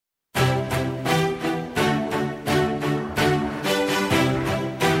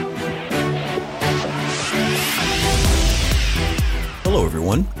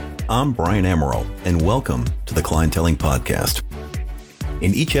everyone. I'm Bryan and welcome to the Clienteling Podcast.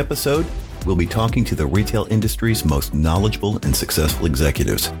 In each episode, we'll be talking to the retail industry's most knowledgeable and successful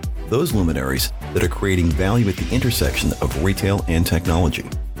executives, those luminaries that are creating value at the intersection of retail and technology.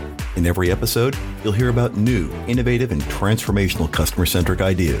 In every episode, you'll hear about new, innovative, and transformational customer-centric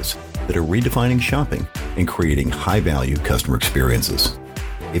ideas that are redefining shopping and creating high-value customer experiences.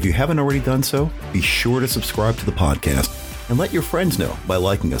 If you haven't already done so, be sure to subscribe to the podcast and let your friends know by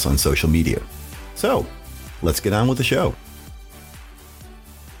liking us on social media. So, let's get on with the show.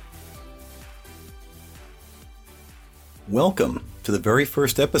 Welcome to the very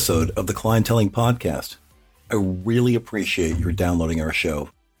first episode of the Clienteling Podcast. I really appreciate your downloading our show,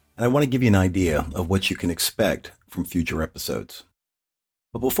 and I want to give you an idea of what you can expect from future episodes.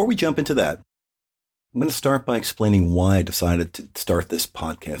 But before we jump into that, I'm going to start by explaining why I decided to start this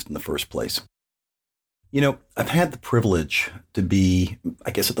podcast in the first place. You know, I've had the privilege to be,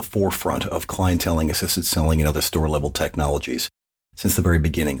 at the forefront of clienteling, assisted selling, and other store-level technologies since the very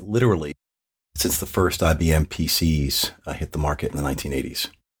beginning, literally since the first IBM PCs hit the market in the 1980s.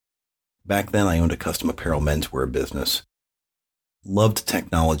 Back then, I owned a custom apparel menswear business, loved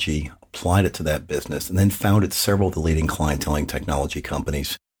technology, applied it to that business, and then founded several of the leading clienteling technology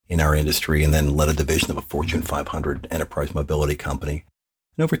companies in our industry, and then led a division of a Fortune 500 enterprise mobility company.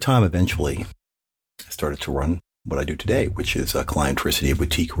 And over time, eventually, I started to run what I do today, which is Clientricity, a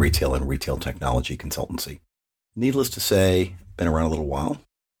boutique retail and retail technology consultancy. Needless to say, been around a little while,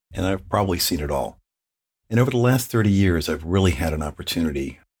 and I've probably seen it all. And over the last 30 years, I've really had an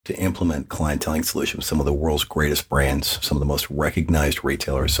opportunity to implement clienteling solutions with some of the world's greatest brands, some of the most recognized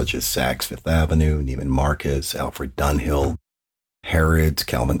retailers such as Saks Fifth Avenue, Neiman Marcus, Alfred Dunhill, Harrods,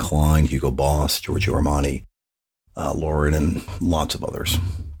 Calvin Klein, Hugo Boss, Giorgio Armani, Lauren, and lots of others.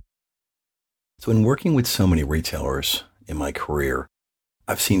 So in working with so many retailers in my career,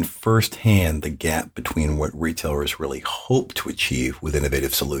 I've seen firsthand the gap between what retailers really hope to achieve with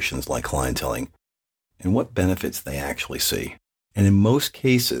innovative solutions like clienteling and what benefits they actually see. And in most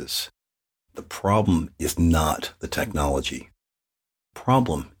cases, the problem is not the technology. The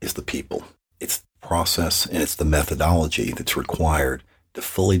problem is the people. It's the process and it's the methodology that's required to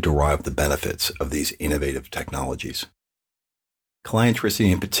fully derive the benefits of these innovative technologies.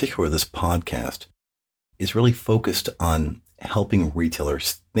 Clientricity, in particular, this podcast, is really focused on helping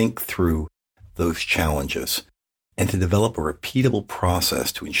retailers think through those challenges and to develop a repeatable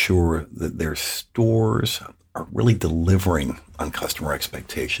process to ensure that their stores are really delivering on customer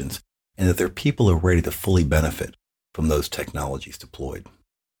expectations and that their people are ready to fully benefit from those technologies deployed.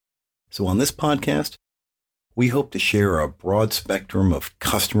 So on this podcast, we hope to share a broad spectrum of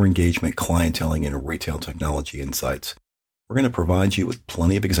customer engagement, clienteling, and retail technology insights. We're going to provide you with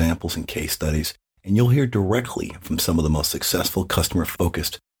plenty of examples and case studies, and you'll hear directly from some of the most successful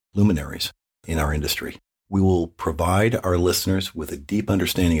customer-focused luminaries in our industry. We will provide our listeners with a deep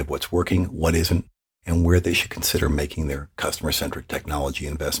understanding of what's working, what isn't, and where they should consider making their customer-centric technology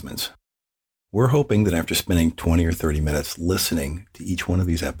investments. We're hoping that after spending 20 or 30 minutes listening to each one of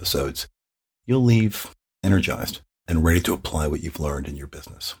these episodes, you'll leave energized and ready to apply what you've learned in your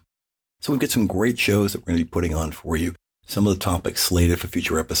business. So we've got some great shows that we're going to be putting on for you. Some of the topics slated for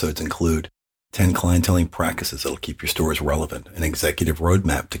future episodes include 10 clienteling practices that'll keep your stores relevant, an executive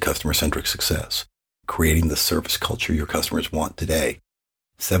roadmap to customer-centric success, creating the service culture your customers want today,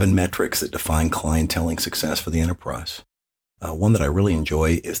 7 metrics that define clienteling success for the enterprise. One that I really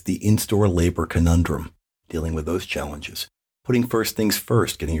enjoy is the in-store labor conundrum, dealing with those challenges, putting first things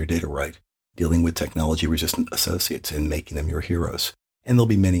first, getting your data right, dealing with technology-resistant associates and making them your heroes. And there'll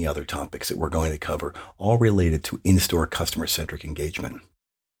be many other topics that we're going to cover, all related to in-store customer-centric engagement.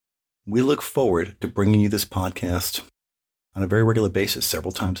 We look forward to bringing you this podcast on a very regular basis,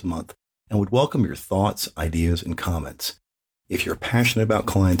 several times a month, and would welcome your thoughts, ideas, and comments. If you're passionate about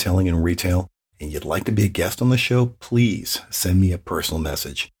clienteling and retail and you'd like to be a guest on the show, please send me a personal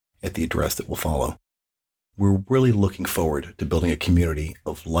message at the address that will follow. We're really looking forward to building a community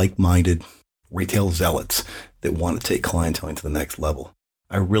of like-minded retail zealots that want to take clienteling to the next level.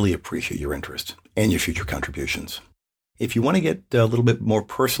 I really appreciate your interest and your future contributions. If you want to get a little bit more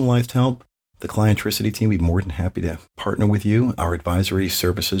personalized help, the Clientricity team will be more than happy to partner with you. Our advisory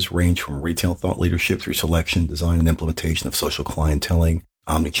services range from retail thought leadership through selection, design, and implementation of social clienteling,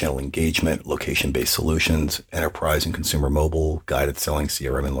 omnichannel engagement, location-based solutions, enterprise and consumer mobile, guided selling,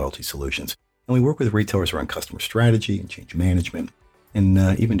 CRM, and loyalty solutions. And we work with retailers around customer strategy and change management, and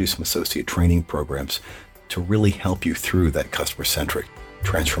even do some associate training programs to really help you through that customer-centric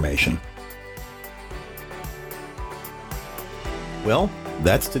transformation. Well,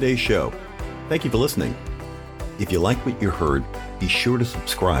 that's today's show. Thank you for listening. If you like what you heard, be sure to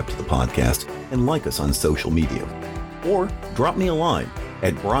subscribe to the podcast and like us on social media. Or drop me a line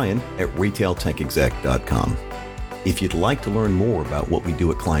at bryan@retailtechexec.com. If you'd like to learn more about what we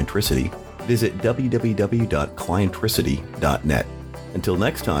do at Clientricity, visit www.clientricity.net. Until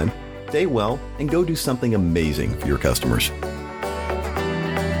next time, stay well and go do something amazing for your customers.